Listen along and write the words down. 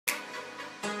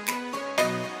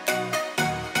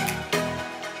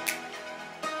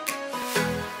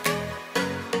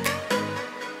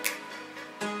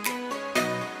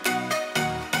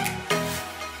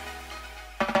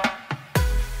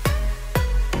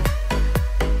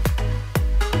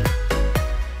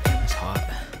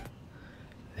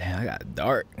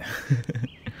dark.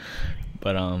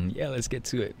 But yeah, let's get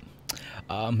to it.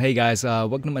 Hey guys,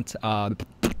 welcome to my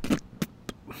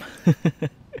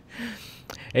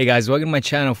hey guys, welcome to my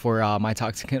channel for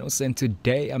Mytoxickennels, and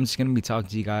today I'm just gonna be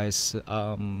talking to you guys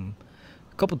a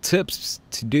couple tips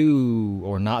to do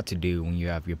or not to do when you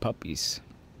have your puppies.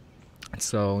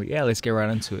 So yeah, let's get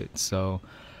right into it. So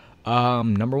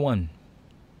number one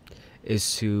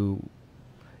is to,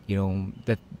 you know,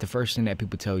 that the first thing that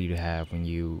people tell you to have when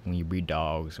you breed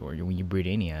dogs or when you breed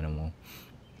any animal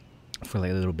for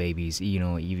like little babies, you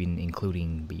know, even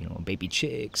including, you know, baby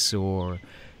chicks, or,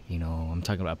 you know, I'm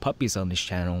talking about puppies on this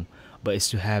channel, but it's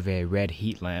to have a red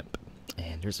heat lamp.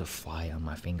 And there's a fly on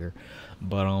my finger,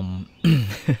 but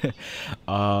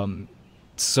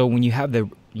so when you have the,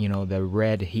 you know, the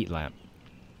red heat lamp,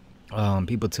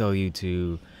 people tell you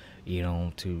to, you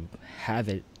know, to have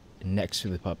it next to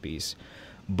the puppies.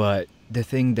 But the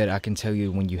thing that I can tell you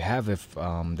when you have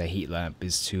the heat lamp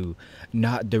is to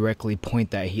not directly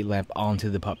point that heat lamp onto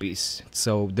the puppies.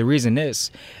 So the reason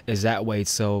is that way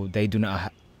so they do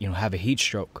not you know, have a heat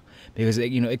stroke, because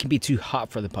you know, it can be too hot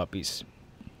for the puppies.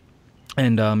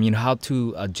 And you know, how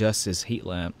to adjust this heat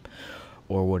lamp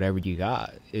or whatever you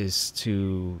got is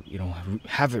to, you know,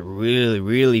 have it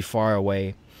really far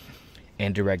away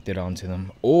and direct it onto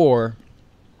them, or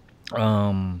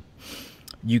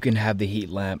you can have the heat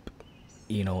lamp,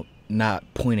 you know, not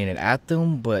pointing it at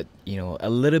them, but, you know, a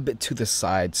little bit to the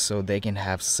side so they can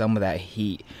have some of that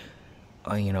heat,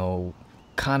 you know,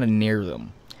 kind of near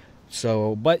them.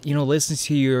 So, but, you know, listen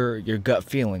to your gut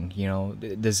feeling. You know,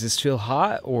 does this feel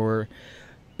hot, or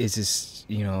is this,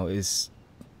 you know, is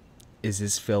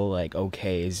this feel like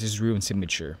okay? Is this room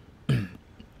temperature?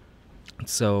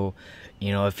 So,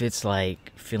 you know, if it's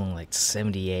like feeling like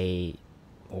 78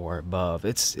 or above,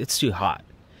 it's too hot.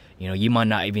 You know, you might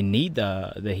not even need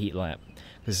the heat lamp,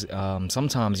 because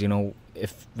sometimes, you know,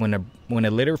 if when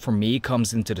a litter for me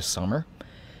comes into the summer,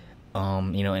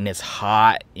 you know, and it's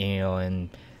hot, you know, and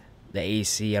the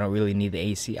AC, I don't really need the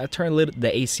AC. I turn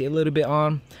the AC a little bit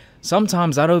on.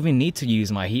 Sometimes I don't even need to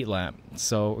use my heat lamp.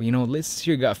 So, you know, listen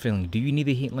to your gut feeling. Do you need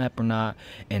a heat lamp or not?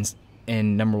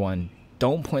 And number one,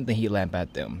 don't point the heat lamp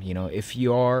at them. You know, if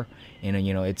you are,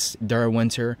 you know, it's during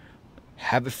winter,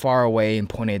 have it far away and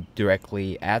point it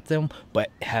directly at them, but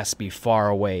it has to be far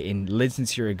away, and listen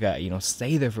to your gut. You know,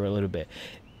 stay there for a little bit,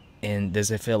 and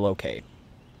does it feel okay?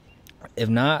 If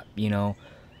not, you know,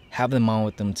 have them on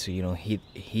with them to, you know,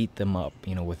 heat them up,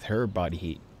 you know, with her body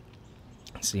heat.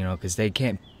 So, you know, because they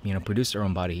can't, you know, produce their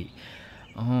own body heat.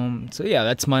 So yeah,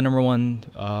 that's my number one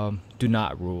do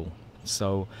not rule.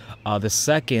 So the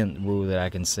second rule that I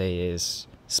can say is,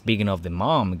 speaking of the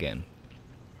mom again,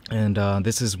 and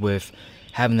this is with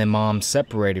having the mom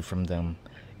separated from them,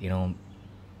 you know.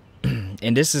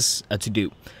 And this is a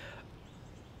to-do.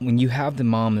 When you have the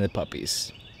mom and the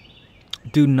puppies,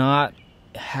 do not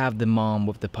have the mom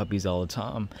with the puppies all the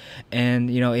time. And,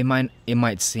 you know, it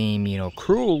might seem, you know,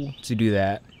 cruel to do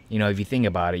that, you know, if you think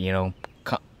about it. You know,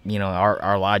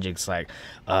 our logic's like,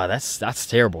 that's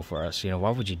terrible for us. You know, why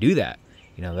would you do that?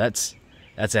 You know, that's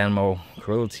animal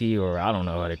cruelty, or I don't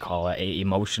know how to call it,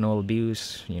 emotional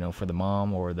abuse, you know, for the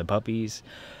mom or the puppies.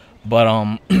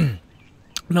 But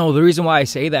no, the reason why I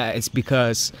say that is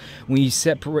because when you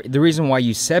separate, the reason why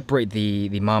you separate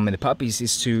the mom and the puppies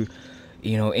is to,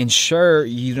 you know, ensure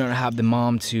you don't have the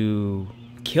mom to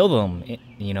kill them.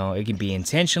 You know, it can be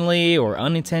intentionally or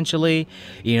unintentionally.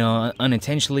 You know,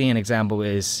 unintentionally, an example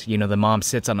is, you know, the mom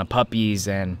sits on the puppies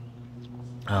and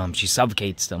she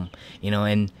suffocates them, you know,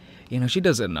 and, you know, she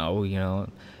doesn't know, you know,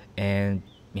 and,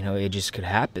 you know, it just could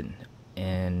happen.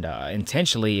 And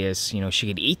intentionally is, you know, she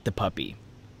could eat the puppy,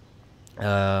 you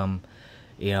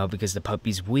know, because the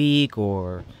puppy's weak,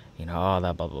 or, you know, all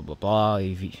that blah blah blah blah.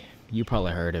 You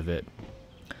probably heard of it.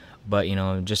 But, you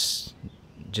know, just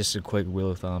a quick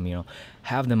rule of thumb, you know,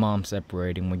 have the mom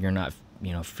separating when you're not,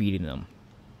 you know, feeding them.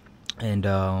 And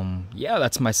yeah,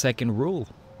 that's my second rule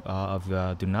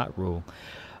of do not rule.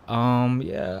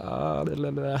 Yeah, blah,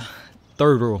 blah, blah.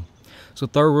 Third rule. So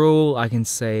third rule, I can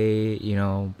say, you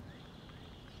know,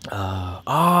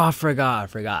 I forgot.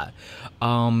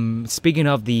 Speaking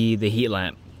of the heat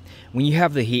lamp, when you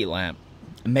have the heat lamp,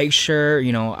 make sure,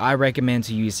 you know, I recommend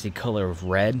to use the color of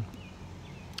red.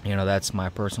 You know, that's my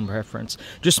personal preference.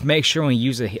 Just make sure when you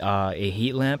use a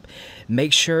heat lamp,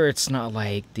 make sure it's not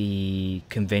like the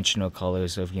conventional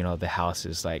colors of, you know, the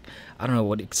houses. Like, I don't know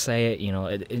what to say it, you know,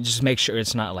 it just make sure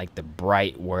it's not like the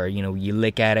bright where, you know, you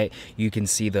look at it, you can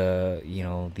see the, you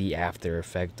know, the after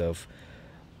effect of,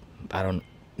 I don't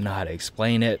know how to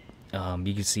explain it.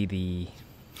 You can see the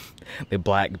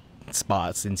black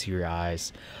spots into your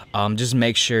eyes. Just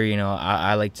make sure,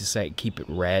 I like to say keep it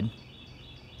red.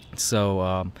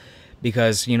 So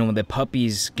because when the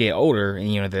puppies get older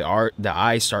and the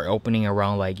eyes start opening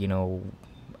around like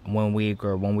 1 week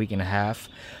or 1 week and a half,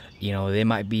 they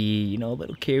might be a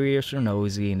little curious or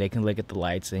nosy, and they can look at the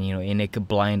lights, and and it could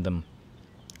blind them.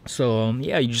 So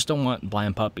yeah, you just don't want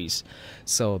blind puppies.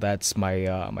 So that's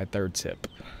my third tip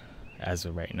as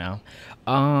of right now.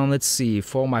 Let's see,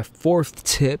 for my fourth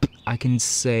tip I can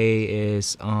say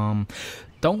is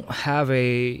don't have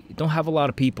a lot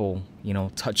of people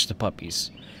touch the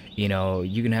puppies. You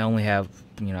can only have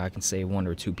I can say 1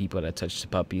 or 2 people that touch the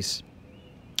puppies.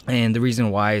 And the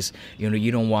reason why is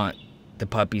you don't want the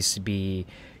puppies to be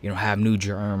have new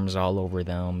germs all over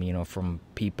them from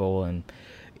people, and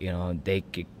they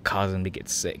could cause them to get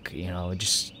sick.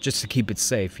 Just to keep it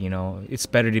safe. It's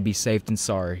better to be safe than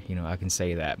sorry. I can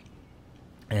say that.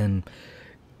 And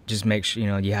just make sure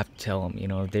you have to tell them.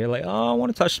 If they're like, oh, I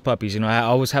want to touch the puppies. I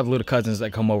always have little cousins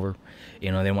that come over.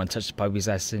 They want to touch the puppies.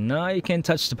 I said, no, you can't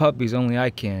touch the puppies. Only I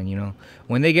can.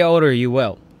 When they get older, you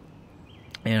will.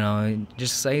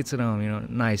 Just say to them,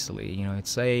 nicely. You can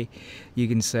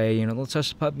say, don't touch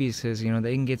the puppies because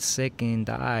they can get sick and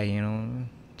die.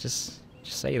 Just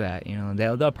say that.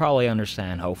 They'll probably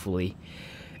understand, hopefully.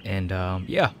 And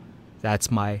yeah,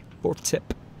 that's my fourth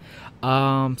tip.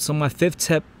 So my fifth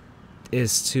tip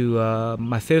is to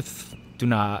my fifth do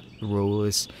not rule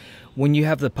is when you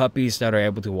have the puppies that are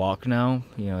able to walk now.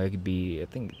 It could be, I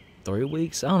think, 3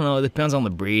 weeks. I don't know. It depends on the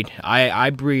breed. I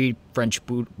breed French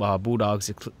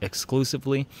bulldogs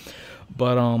exclusively,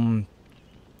 but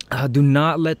do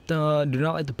not let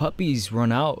the puppies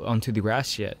run out onto the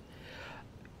grass yet,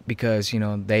 because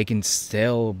they can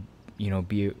still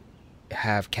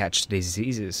catch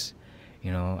diseases.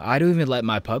 I don't even let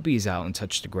my puppies out and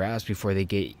touch the grass before they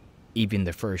get even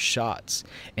the first shots,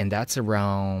 and that's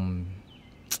around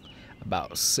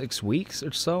about 6 weeks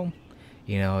or so.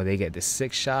 They get the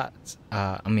 6 shots.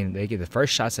 They get the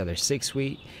first shots at their 6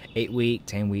 week, 8 week,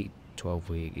 10 week, 12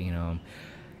 week.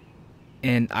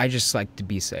 And I just like to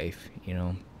be safe.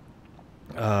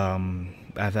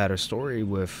 I've had a story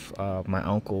with my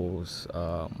uncles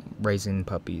raising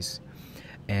puppies,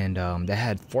 and they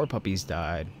had 4 puppies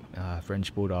died,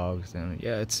 French bulldogs, and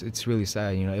yeah, it's really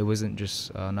sad. It wasn't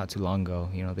just not too long ago.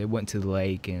 They went to the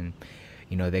lake and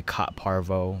they caught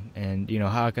parvo, and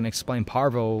how I can explain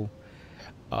parvo.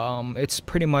 It's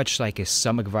pretty much like a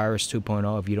stomach virus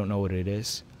 2.0 if you don't know what it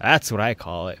is. That's what I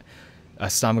call it. A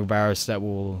stomach virus that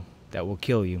will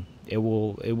kill you. It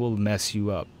will mess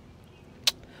you up.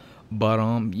 But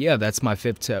yeah, that's my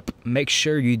fifth tip. Make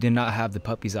sure you do not have the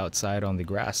puppies outside on the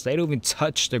grass. They don't even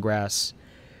touch the grass,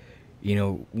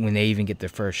 when they even get their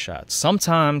first shot.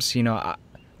 Sometimes, now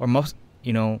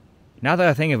that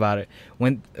I think about it,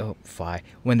 when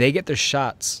they get their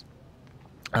shots,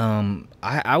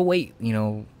 I wait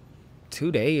 2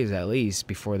 days at least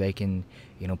before they can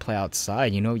play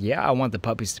outside. Yeah, I want the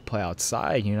puppies to play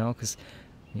outside, because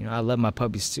I love my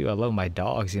puppies too. I love my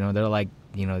dogs. They're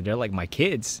like my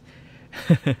kids.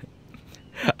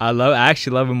 I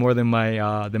actually love them more than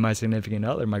my significant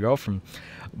other, my girlfriend.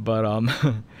 But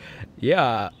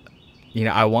yeah,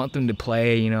 I want them to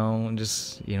play, and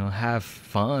just have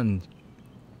fun.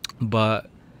 But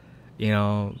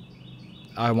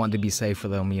I want to be safe for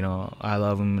them. I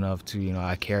love them enough to,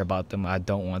 I care about them. I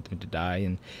don't want them to die.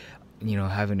 And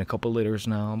having a couple litters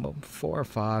now, about 4 or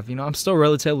 5. I'm still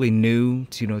relatively new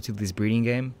to to this breeding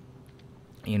game.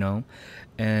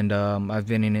 And I've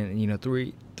been in it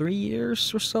 3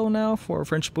 years or so now for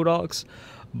French bulldogs.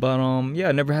 But yeah,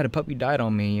 I never had a puppy died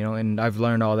on me. And I've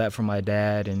learned all that from my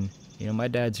dad. And my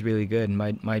dad's really good. And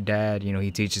my dad,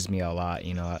 he teaches me a lot.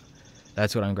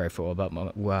 That's what I'm grateful about.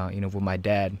 With my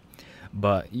dad.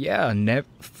 But yeah,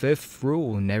 fifth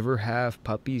rule: never have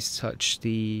puppies touch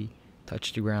the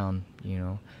ground.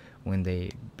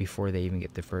 Before they even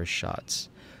get the first shots.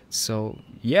 So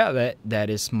yeah, that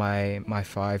is my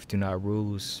 5 do not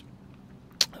rules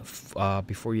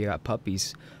before you got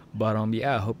puppies. But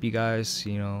yeah, I hope you guys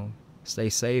stay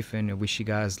safe, and I wish you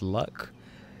guys luck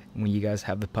when you guys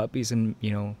have the puppies. And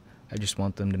I just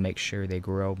want them to make sure they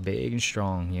grow big and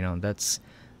strong.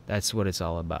 That's what it's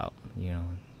all about.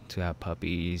 To have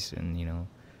puppies and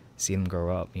see them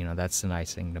grow up. That's the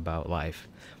nice thing about life.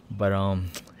 But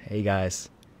hey guys,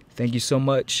 thank you so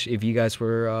much if you guys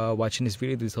were watching this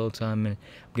video this whole time. And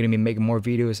I'm gonna be making more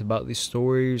videos about these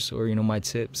stories or my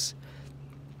tips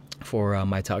for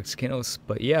Mytoxickennels.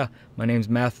 But yeah, my name's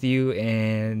Matthew,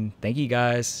 and thank you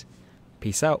guys.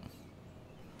 Peace out.